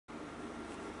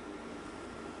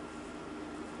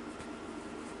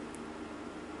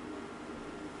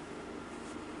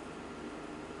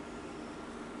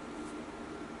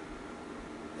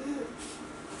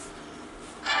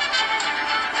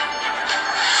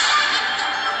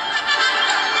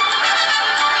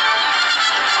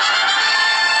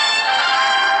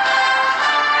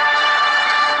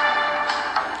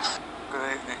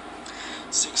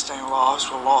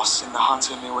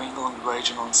New England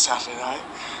region on Saturday,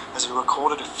 as it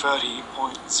recorded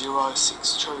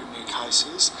 30.062 new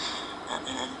cases and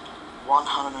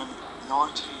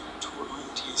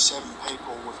 127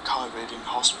 people with COVID in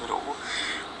hospital,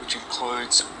 which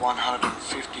includes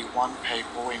 151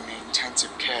 people in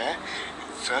intensive care and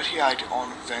 38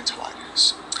 on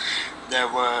ventilators. There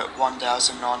were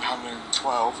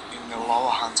 1,912 in the Lower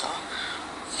Hunter,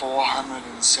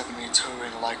 472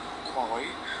 in Lake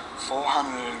Macquarie,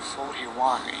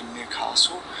 441 in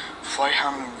Newcastle,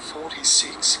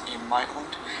 346 in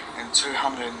Maitland, and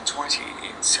 220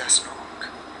 in Cessnock.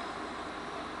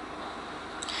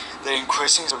 The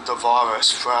increasing of the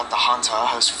virus throughout the Hunter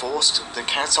has forced the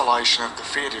cancellation of the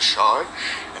theatre show,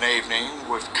 An Evening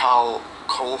with Carl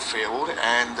Caulfield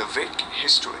and the Vic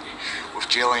History with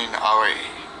Gillian Urry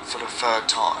for the third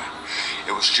time.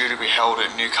 It was due to be held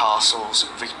at Newcastle's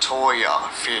Victoria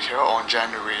Theatre on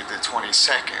January the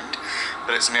 22nd,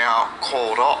 but it's now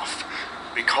called off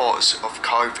because of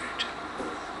COVID.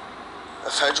 The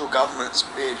federal government's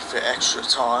bid for extra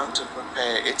time to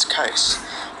prepare its case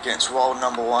against world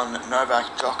number one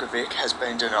Novak Djokovic has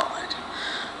been denied.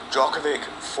 Djokovic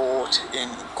fought in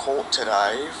court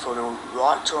today for the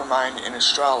right to remain in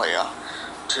Australia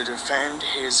to defend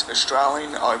his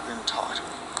Australian Open title.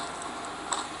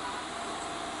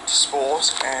 To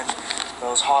sport, and there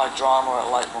was high drama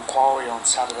at Lake Macquarie on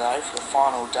Saturday for the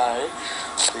final day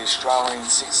of the Australian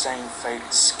 16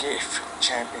 feet skiff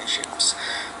championships.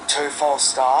 Two false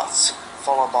starts,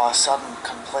 followed by a sudden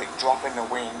complete drop in the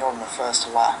wind on the first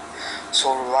lap,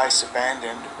 saw the race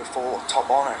abandoned before top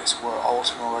honours were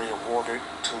ultimately awarded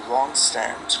to Ron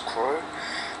Stam's crew,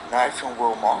 Nathan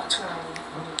Wilmot,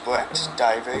 Brett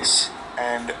Davis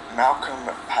and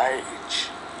Malcolm Page.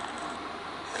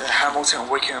 The Hamilton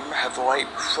Wickham have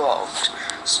leapfrogged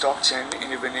Stockton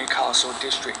into the Newcastle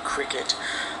District Cricket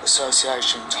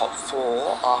Association top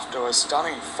four after a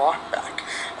stunning fight back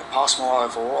at Passmore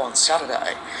Oval on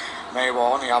Saturday.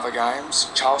 Meanwhile, in the other games,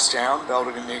 Charlestown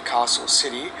belted in Newcastle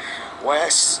City,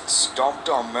 West stomped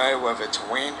on Merewether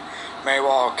to win.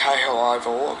 Meanwhile, Cahill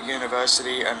Oval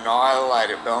University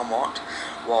annihilated Belmont,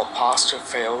 while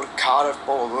Pasterfield, Cardiff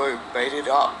Boolaroo beat it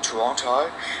up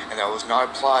Toronto, and there was no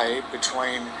play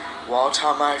between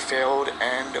Walter Mayfield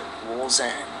and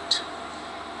Wallsend.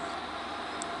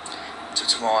 To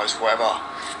tomorrow's weather,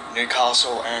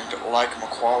 Newcastle and Lake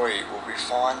Macquarie will be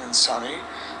fine and sunny,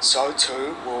 so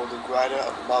too will the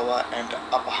greater, lower and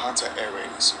upper Hunter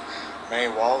areas.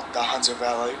 Meanwhile, the Hunter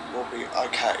Valley will be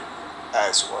okay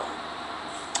as well.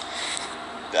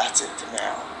 That's it for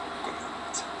now.